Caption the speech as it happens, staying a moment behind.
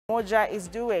Moja is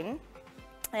doing.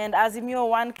 And Azimio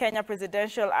One Kenya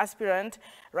presidential aspirant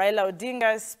Raila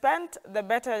Odinga spent the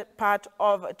better part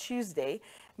of Tuesday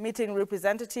meeting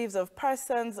representatives of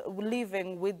persons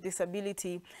living with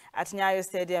disability at Nyayo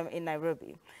Stadium in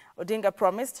Nairobi. Odinga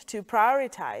promised to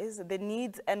prioritize the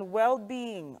needs and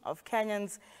well-being of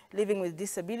Kenyans living with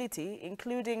disability,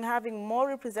 including having more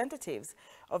representatives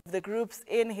of the groups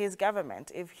in his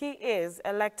government if he is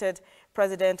elected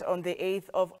president on the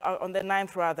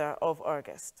 9th of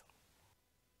August.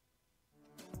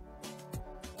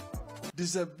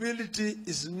 Disability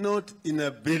is not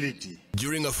inability.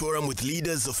 During a forum with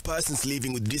leaders of persons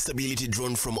living with disability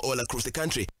drawn from all across the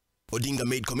country, Odinga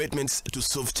made commitments to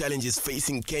solve challenges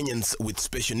facing Kenyans with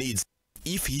special needs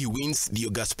if he wins the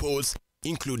August polls,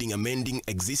 including amending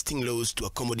existing laws to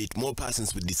accommodate more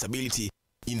persons with disability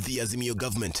in the Azimio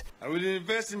government. I will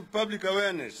invest in public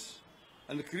awareness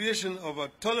and the creation of a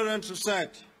tolerant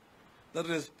society that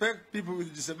respects people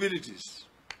with disabilities.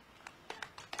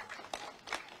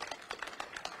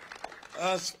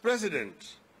 As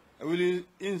president, I will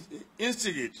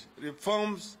instigate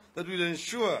reforms that will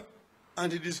ensure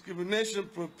anti-discrimination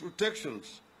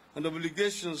protections and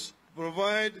obligations to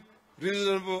provide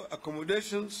reasonable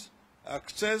accommodations,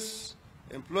 access,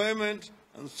 employment,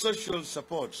 and social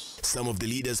supports. Some of the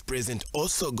leaders present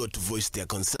also got to voice their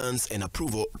concerns and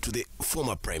approval to the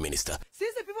former Prime Minister.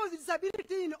 Sisi people with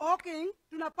disability in Oking,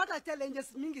 tunapata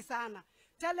challenges mingi sana.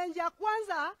 Challenge ya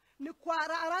kwanza ni kwa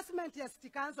harassment ya City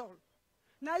Council.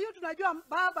 Na hiyo tunajua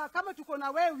baba, kama tuko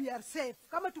na wewe we are safe.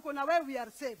 Kama tuko na wewe we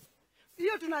are safe.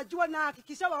 Hiyo tunajua, na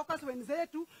hakikisha waokazi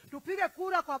wenzetu tupige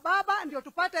kura kwa baba ndio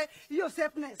tupate hiyo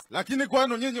safeness. Lakini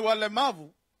kwenu nyinyi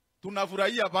walemavu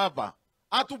tunafurahia baba.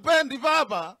 Hatupendi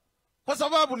baba kwa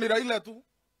sababu ni Raila tu.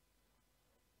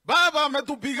 Baba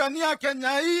ametupigania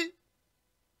Kenya hii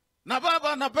na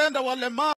baba anapenda walemavu.